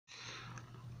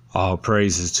All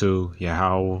praises to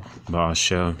Yahweh,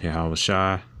 Ba'ashem, Yahweh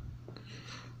Shai.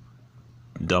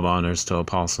 Double honors to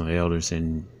apostle and elders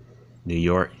in New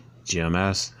York,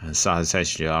 GMS, and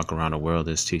salutations to around the world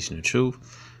that's teaching the truth.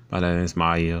 My name is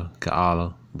Maya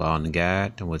Ka'ala, Baal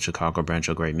Nagad, and with Chicago branch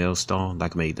of Great Millstone.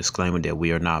 Like I made a disclaimer that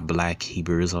we are not black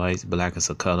Hebrew Israelites. Black is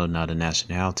a color, not a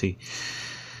nationality.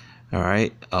 All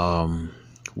right.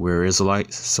 We're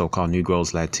Israelites, so-called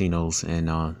Negroes, Latinos,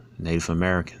 and Native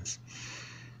Americans.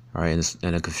 All right, and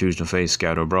the confusion of faith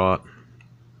scattered abroad.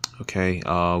 Okay,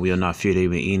 we are not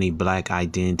affiliated with any black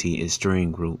identity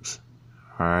extreme groups.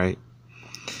 All right,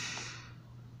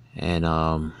 and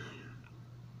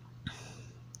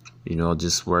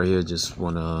just we're here, just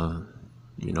wanna,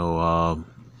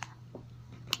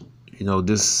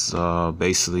 this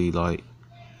basically like,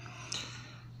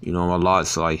 a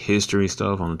lot's like history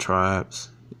stuff on the tribes,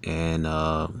 and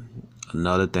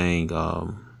another thing,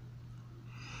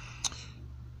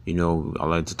 I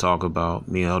like to talk about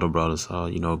me and other brothers.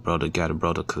 Brother got a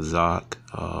brother Kazak.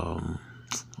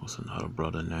 What's another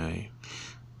brother name?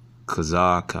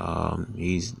 Kazak.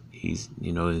 He's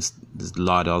there's a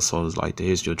lot also is like the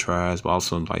history of tribes, but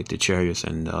also like the chariots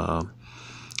and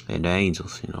the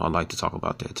angels. I like to talk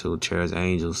about that too. Chariots,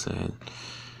 angels, and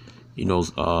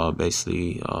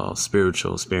basically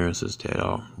spiritual experiences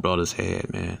that brothers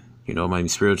had. Man, maybe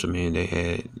spiritual men. They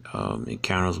had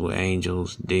encounters with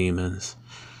angels, demons.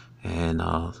 And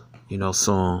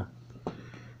so on. All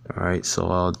right,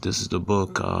 so this is the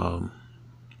book,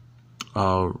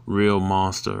 Real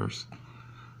Monsters,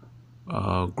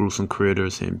 Gruesome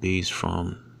Critters and Beasts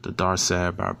from the Dark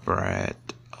Side by Brad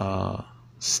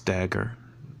Steiger.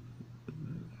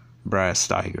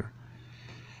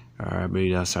 All right, I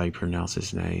believe that's how you pronounce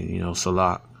his name.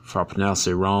 Salak. If I pronounce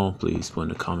it wrong, please put in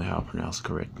the comment how I pronounce it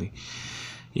correctly.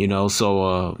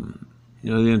 The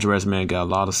interesting, man, got a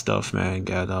lot of stuff, man.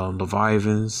 Got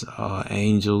Leviathans,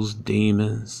 angels,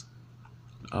 demons,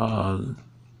 of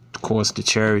course the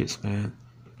chariots, man.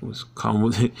 Was come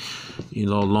with it,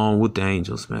 along with the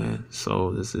angels, man.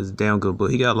 So this is a damn good book.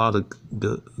 He got a lot of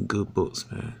good books,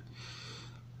 man.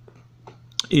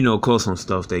 Of course, some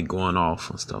stuff they going off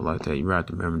and stuff like that. You have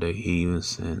to remember they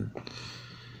heathens and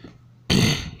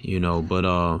but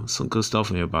some good stuff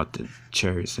in here about the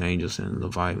chariots, angels, and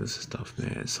Leviathans and stuff,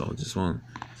 man. So just want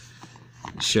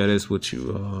to share this with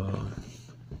you.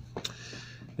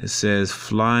 It says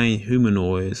flying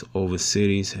humanoids over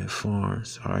cities and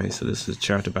farms. All right, so this is a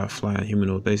chapter about flying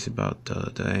humanoids, basically about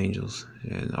the angels,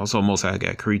 and also most I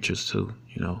got creatures too.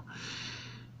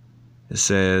 It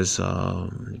says,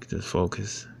 get this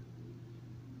focus.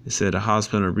 It said the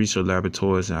hospital and research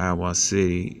laboratories in Iowa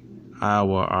City,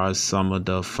 Iowa are some of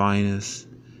the finest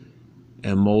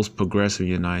and most progressive in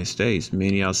the United States.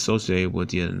 Many are associated with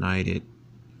the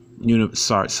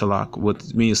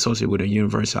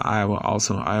University of Iowa,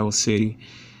 also in Iowa City,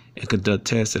 and conduct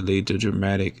tests that lead to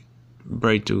dramatic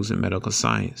breakthroughs in medical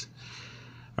science.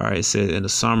 All right, it said in the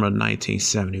summer of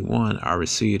 1971, I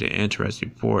received an interesting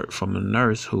report from a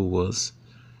nurse who was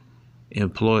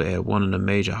employed at one of the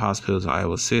major hospitals in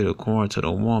Iowa City. According to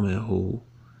the woman who,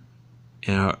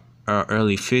 in her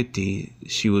early 50s,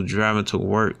 she was driving to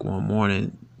work one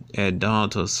morning at dawn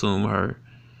to assume her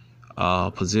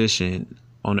position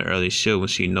on the early shift when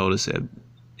she noticed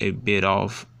a bit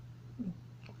off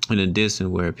in the distance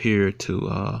where it appeared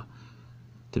to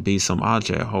be some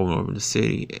object hovering over the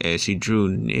city. As she drew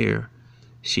near,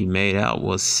 she made out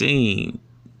what seemed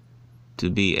to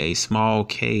be a small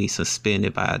cage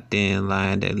suspended by a thin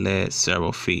line that led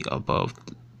several feet above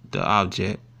the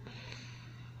object.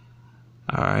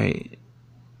 All right.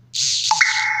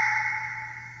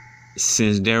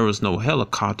 Since there was no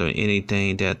helicopter or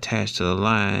anything that attached to the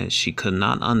line, she could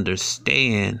not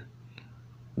understand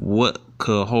what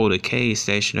could hold a cage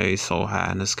stationary so high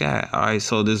in the sky. All right,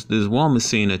 so this woman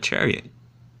seen a chariot.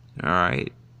 All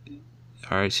right,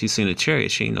 she seen a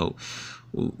chariot. She didn't know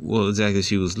what exactly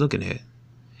she was looking at.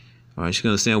 All right, she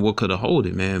can understand what could have hold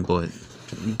it, man. But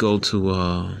you go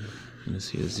to let's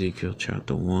see, Ezekiel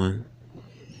chapter 1.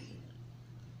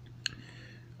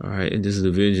 All right, and this is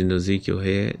the vision Ezekiel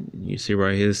had. You see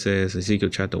right here it says, Ezekiel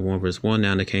chapter 1, verse 1,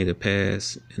 now it came to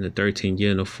pass in the 13th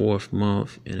year, in the 4th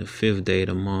month, in the 5th day of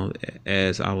the month,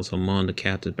 as I was among the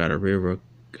captives by the river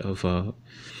of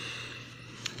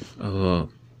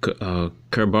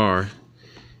Kerbar,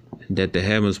 that the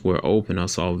heavens were open. I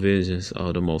saw visions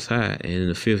of the Most High. And in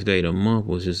the 5th day of the month,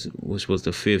 which was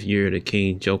the 5th year of the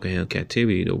king Joachim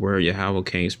captivity, the word Yahweh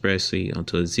came expressly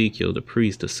unto Ezekiel, the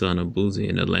priest, the son of Buzi,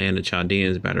 in the land of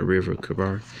Chaldeans by the river of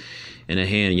Kerbar. And the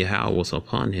hand of Yahweh was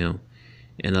upon him.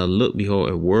 And look, behold,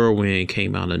 a whirlwind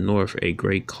came out of the north, a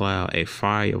great cloud, a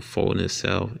fire folding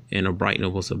itself, and a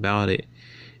brightness was about it.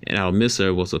 And out of the midst of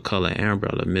it was a color amber,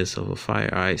 out of the midst of a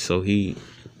fire. All right, so he,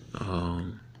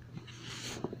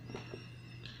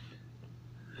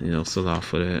 so off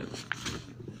for that.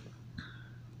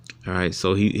 All right,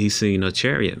 so he seen a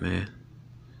chariot, man.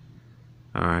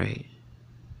 All right.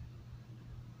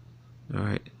 All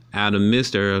right. Out of the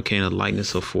midst there came a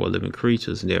likeness of 4 living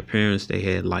creatures. Their appearance, they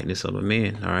had likeness of a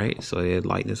man. All right. So they had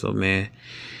likeness of man.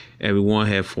 Everyone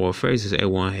had 4 faces.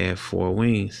 Everyone had 4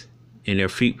 wings. And their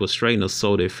feet were straight. And the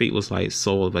sole of their feet was like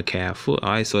sole of a calf foot. All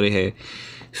right. So they had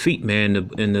feet, man.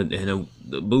 And the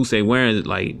boots they wearing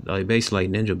like basically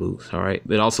like ninja boots. All right.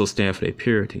 But also stand for their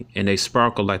purity. And they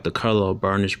sparkled like the color of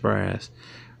burnished brass.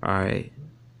 All right.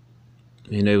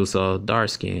 And they was dark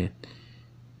skinned.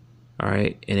 All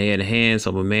right, and they had hands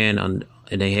of a man under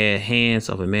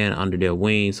their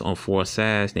wings on 4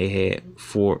 sides. They had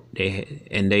 4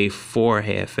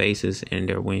 had faces in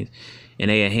their wings,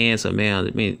 and they had hands of man.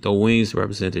 I mean, the wings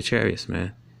represent the chariots,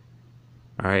 man.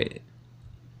 All right,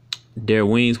 their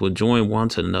wings would join one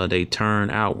to another. They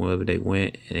turned out wherever they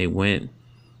went, and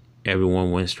everyone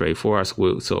went straight forward.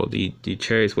 So the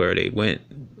chariots, wherever they went,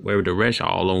 wherever direction,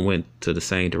 all of them went to the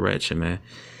same direction, man.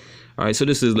 All right, so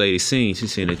this is lady scene.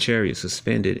 She's seeing a chariot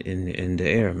suspended in the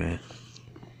air, man.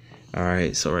 All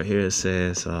right, so right here it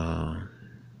says,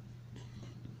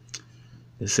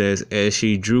 as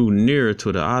she drew nearer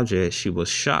to the object, she was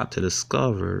shocked to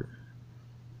discover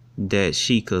that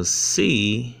she could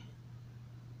see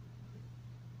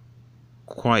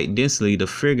quite densely the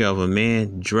figure of a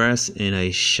man dressed in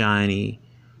a shiny,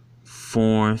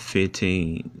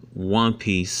 form-fitting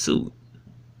one-piece suit.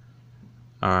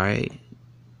 All right.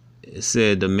 It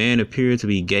said the man appeared to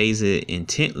be gazing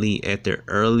intently at the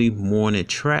early morning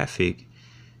traffic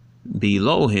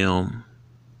below him,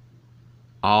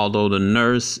 although the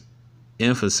nurse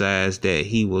emphasized that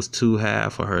he was too high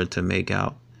for her to make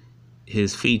out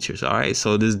his features. All right,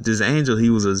 so this angel, he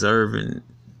was observing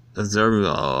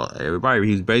everybody.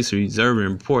 He's basically observing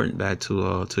important back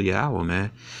to Yahweh,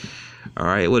 man. All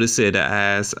right, what it said, the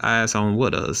eyes on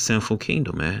what, a sinful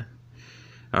kingdom, man.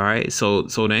 All right, so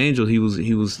the angel, he was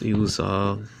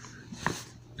let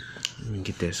me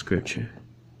get that scripture.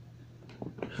 All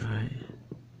right.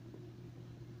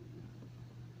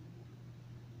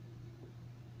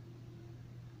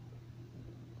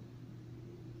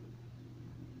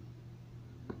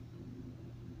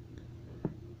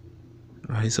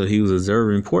 All right, so he was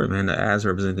observing important, man. The eyes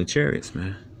represent the chariots,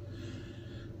 man.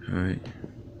 All right.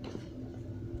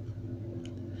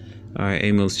 All right,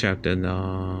 Amos chapter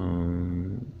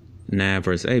 9,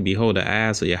 verse 8. Behold, the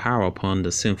eyes of Yahweh upon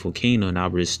the sinful kingdom, and I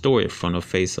will restore it from the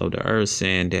face of the earth,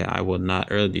 saying that I will not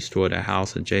early destroy the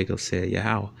house of Jacob, said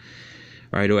Yahweh. All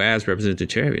right, the eyes represent the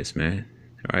chariots, man.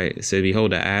 All right, it said,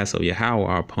 behold, the eyes of Yahweh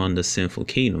are upon the sinful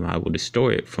kingdom. I will destroy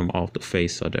it from off the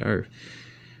face of the earth.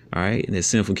 All right, and the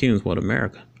sinful kingdom is what,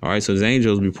 America. All right, so the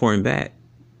angels reporting back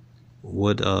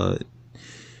what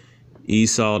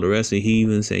Esau, the rest of the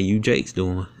heathens, and you Jake's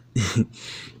doing.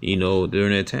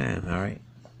 During that time. All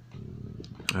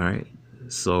right,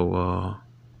 so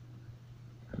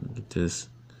get this.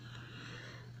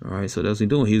 All right, so that's what he's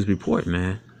doing. He was reporting,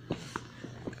 man.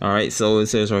 All right, so it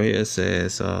says right here, it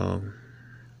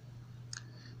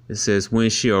says when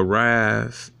she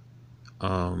arrived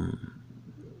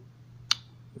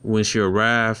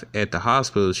at the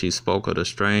hospital, she spoke of the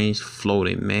strange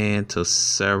floating man to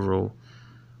several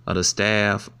of the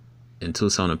staff and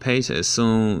to some of the patients. As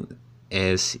soon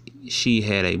as she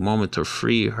had a moment to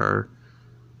free her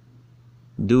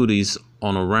duties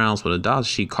on the rounds with the doctor,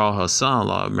 she called her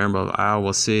son-in-law, a member of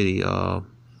Iowa City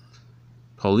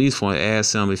police force, and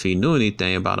asked him if he knew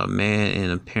anything about a man in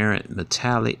a apparent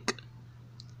metallic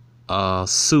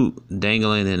suit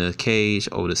dangling in a cage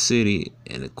over the city.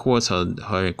 And of course,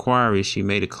 her inquiry, she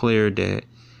made it clear that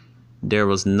there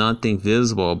was nothing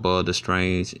visible above the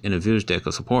strange individuals that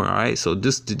could support her. All right, so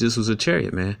this was a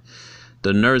chariot, man.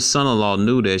 The nurse son-in-law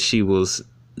knew that she was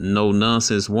no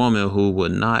nonsense woman who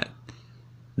would not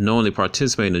knowingly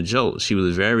participate in the joke. She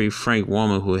was a very frank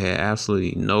woman who had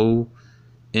absolutely no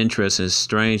interest in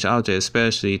strange objects,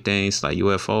 especially things like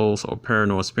UFOs or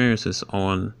paranormal experiences.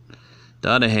 On the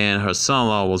other hand, her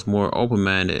son-in-law was more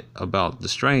open-minded about the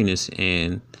strangeness,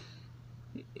 and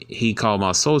he called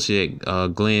my associate,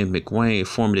 Glenn McWayne,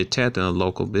 former detective and a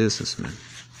local businessman.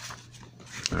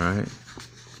 All right.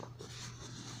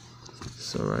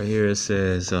 So right here it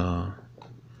says,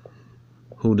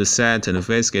 who decided to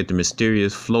investigate the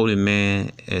mysterious floating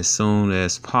man as soon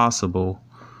as possible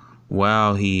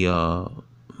while he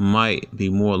might be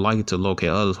more likely to locate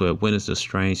others who have witnessed a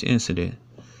strange incident.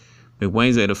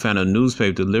 McWayne later found a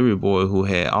newspaper delivery boy who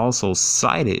had also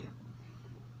sighted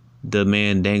the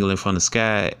man dangling from the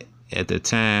sky at the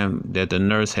time that the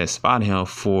nurse had spotted him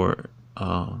for,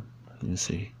 let me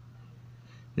see.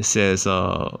 It says,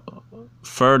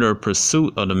 further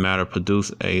pursuit of the matter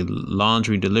produced a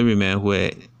laundry delivery man who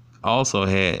had also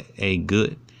had a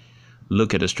good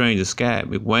look at the stranger's sky.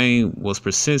 McWayne was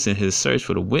persistent in his search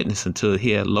for the witness until he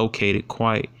had located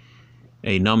quite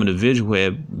a number of individuals who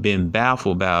had been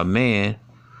baffled by a man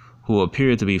who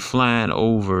appeared to be flying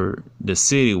over the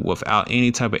city without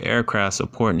any type of aircraft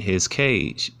supporting his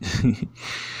cage.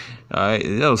 All right,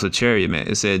 that was a chariot, man.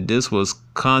 It said this was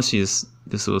conscious.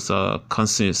 This was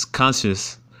consensus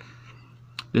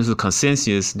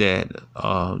that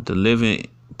the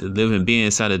living being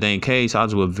inside the dang cage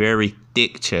also was very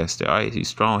thick chested. All right,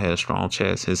 had a strong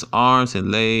chest. His arms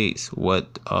and legs,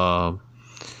 what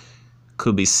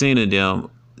could be seen in them,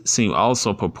 seemed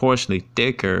also proportionally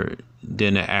thicker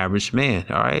than the average man.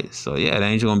 All right, so yeah, the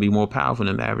angel gonna be more powerful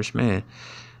than the average man.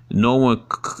 No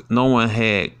one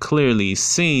had clearly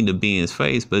seen the being's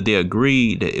face, but they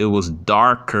agreed that it was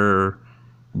darker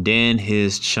than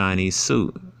his Chinese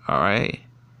suit. All right.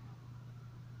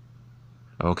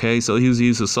 Okay, so he was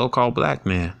a so-called black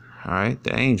man. All right,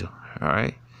 the angel. All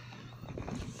right.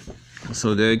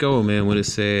 So there you go, man. When it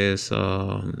says,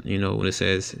 when it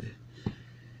says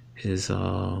his,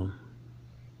 let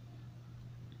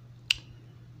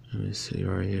me see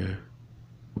right here.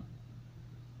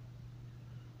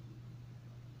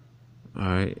 All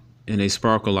right, and they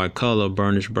sparkle like color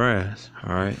burnished brass.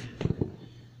 All right,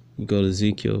 you go to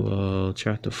Ezekiel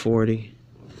chapter 40.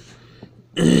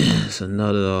 It's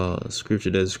another scripture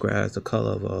that describes the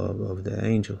color of the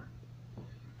angel.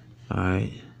 All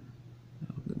right,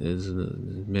 there's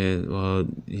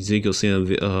Ezekiel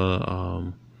seeing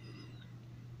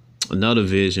another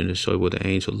vision to show you what the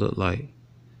angel looked like.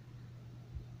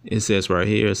 It says right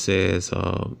here, it says,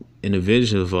 in the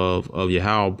vision of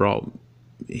Yahweh brought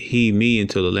he me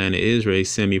into the land of Israel,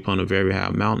 sent me upon a very high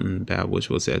mountain, that which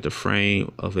was at the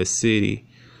frame of a city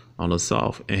on the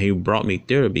south. And he brought me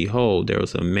there. Behold, there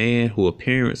was a man whose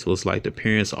appearance was like the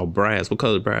appearance of brass. What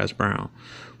color is brass? Brown.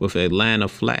 With a line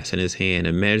of flax in his hand,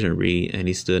 and measuring reed, and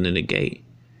he stood in the gate.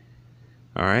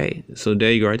 All right. So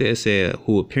there you go right there. It said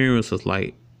whose appearance was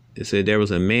like, it said there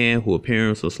was a man whose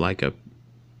appearance was like the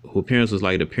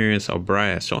appearance of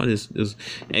brass. Showing this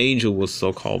angel was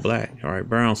so-called black. All right,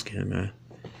 brown skin, man.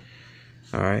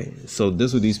 All right, so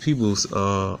this what these people's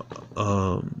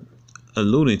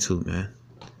alluding to, man.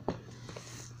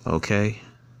 Okay.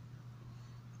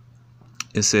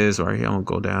 It says right here, I'm gonna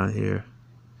go down here.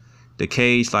 The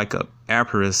cage, like a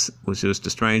apparatus, which is the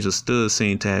stranger stood,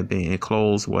 seemed to have been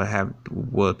enclosed what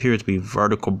appeared to be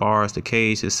vertical bars. The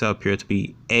cage itself appeared to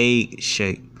be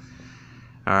egg-shaped.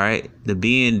 All right, the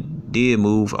being did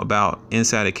move about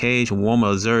inside the cage. A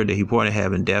woman observed that he reported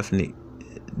having definite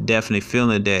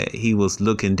feeling that he was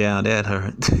looking down at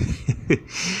her.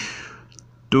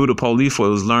 Through the police, it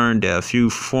was learned that a few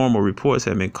formal reports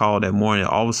had been called that morning.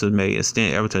 Officers made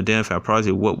extended effort to identify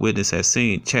project what witness had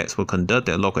seen. Checks were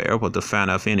conducted at local airport to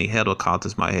find out if any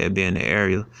helicopters might have been in the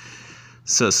area.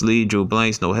 Such lead drew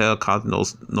blanks. No helicopter,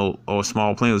 no or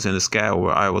small plane was in the sky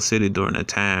over Iowa City during the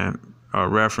time. A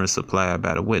reference supplied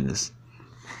by the witness.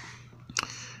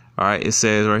 All right, it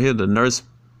says right here, the nurse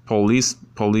police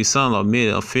son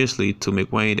admitted officially to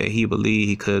McWayne that he believed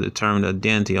he could determine the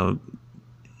identity of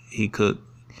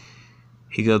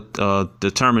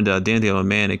determine the identity of a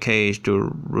man in a cage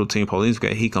through routine police.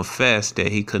 He confessed that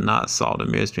he could not solve the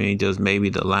mystery. Just maybe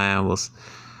the line was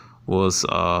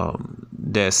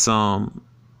that some.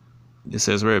 It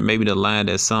says where maybe the line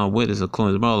that some witnesses,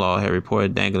 including the mother-in-law, had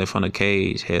reported dangling from the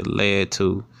cage had led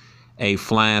to a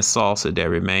flying saucer that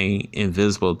remained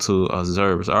invisible to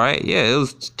observers. All right, yeah, it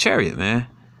was chariot, man.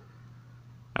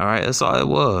 All right, that's all it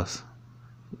was.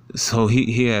 So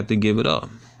he had to give it up.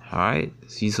 All right,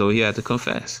 so he had to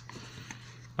confess.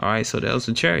 All right, so that was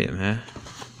the chariot, man.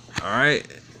 All right,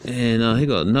 and he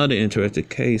got another interesting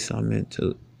case I meant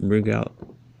to bring out.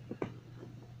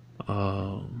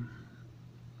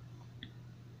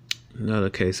 Another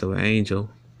case of an angel.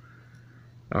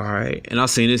 All right, and I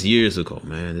seen this years ago,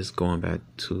 man. This going back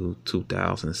to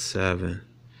 2007.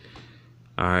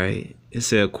 All right, it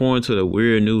said according to the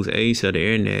Weird News Agency of the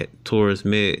Internet, towards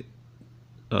mid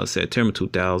September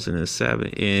 2007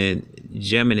 in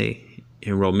Germany,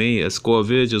 in Romania, a score of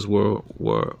villagers were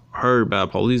heard by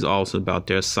police officers about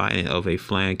their sighting of a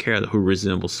flying character who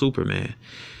resembled Superman.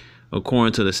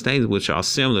 According to the statements, which are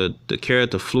similar, the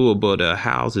character flew above their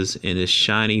houses in a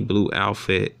shiny blue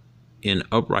outfit in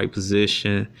upright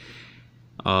position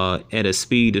at a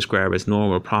speed described as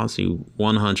normal, approximately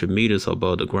 100 meters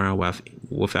above the ground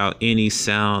without any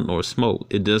sound or smoke.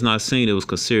 It does not seem it was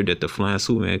considered that the flying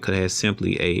Superman could have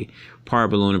simply a part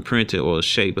balloon imprinted or a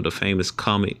shape of the famous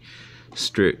comic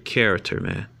strip character,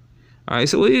 man. All right,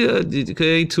 so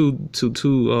two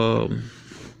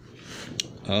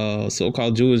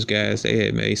so-called Jewish guys, they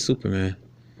had made Superman.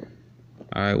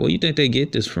 All right, where you think they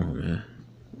get this from, man?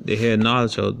 They had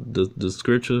knowledge of the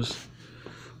scriptures,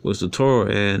 was the Torah,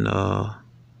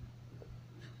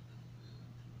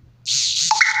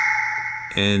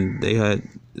 and they had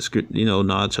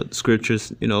knowledge of the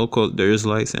scriptures. Of course, the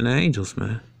Israelites and the angels,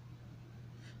 man.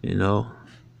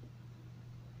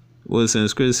 What's in the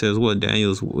scripture says what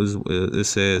Daniel's was. It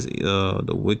says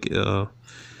the wicked.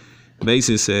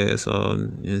 Basically says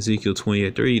in Ezekiel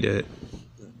 28:3 that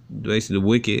basically the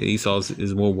wicked Esau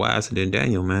is more wise than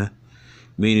Daniel, man.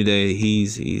 Meaning that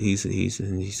he's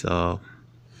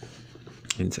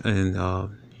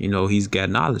got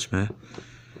knowledge, man.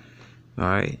 All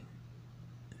right.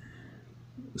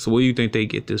 So where do you think they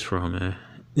get this from, man?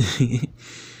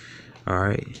 All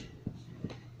right.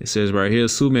 It says right here,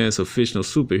 Superman is a fictional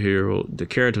superhero. The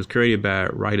character was created by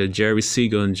writer Jerry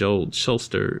Siegel and Joel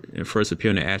Shuster and first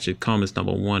appeared in Action Comics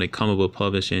 #1, a comic book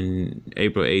published in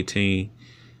April 18,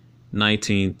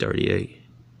 1938.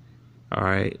 All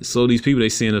right. So these people, they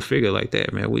seeing a figure like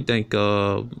that, man. We think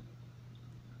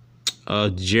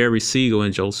Jerry Siegel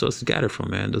and Joel Shuster got it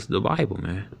from, man. This is the Bible,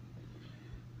 man.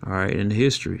 All right. In the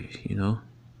history,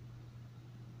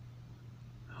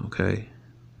 Okay.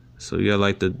 So you got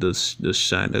like the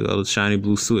shiny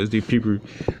blue suit as these people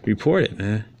reported,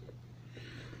 man.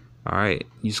 All right,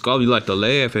 you probably like to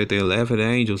laugh at the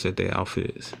angels at their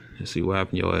outfits and see what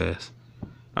happened to your ass.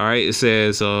 All right, it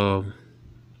says all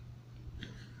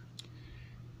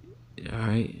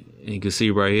right, and you can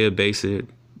see right here basic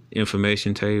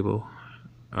information table.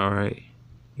 All right,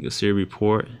 you can see a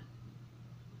report.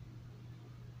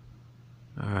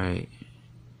 All right.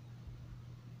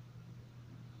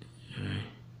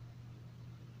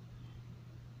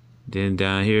 Then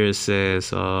down here it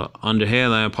says, under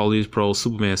headline, police pro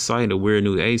Superman sighting the weird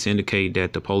new ace indicate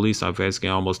that the police are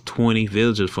investigating almost 20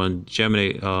 villagers from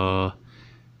Gemini,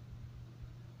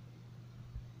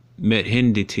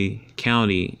 Medhindity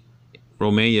County,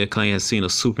 Romania, claim has seen a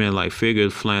Superman-like figure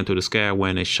flying through the sky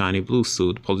wearing a shiny blue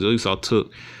suit. The police all took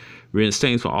written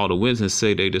statements from all the witnesses,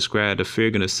 say they described the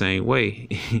figure in the same way.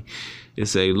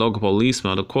 It's a local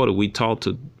policeman. The quarter, we talked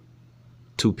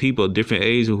to people of different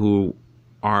ages who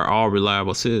are all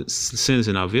reliable citizens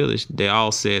in our village. They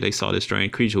all said they saw this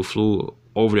strange creature who flew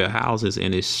over their houses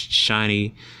in this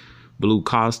shiny blue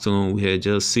costume. We had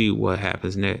just see what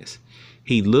happens next.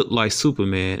 He looked like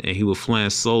Superman, and he was flying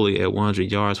slowly at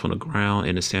 100 yards from the ground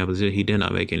in the stand position. He did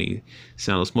not make any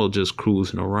sound of smoke, just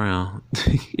cruising around.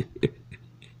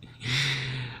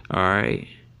 All right.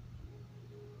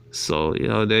 So,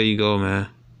 there you go, man.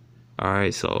 All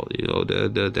right. So,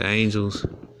 the angels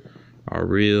are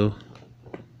real.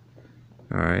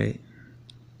 All right.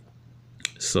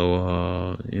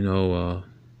 So,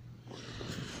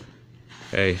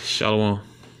 hey, shalom.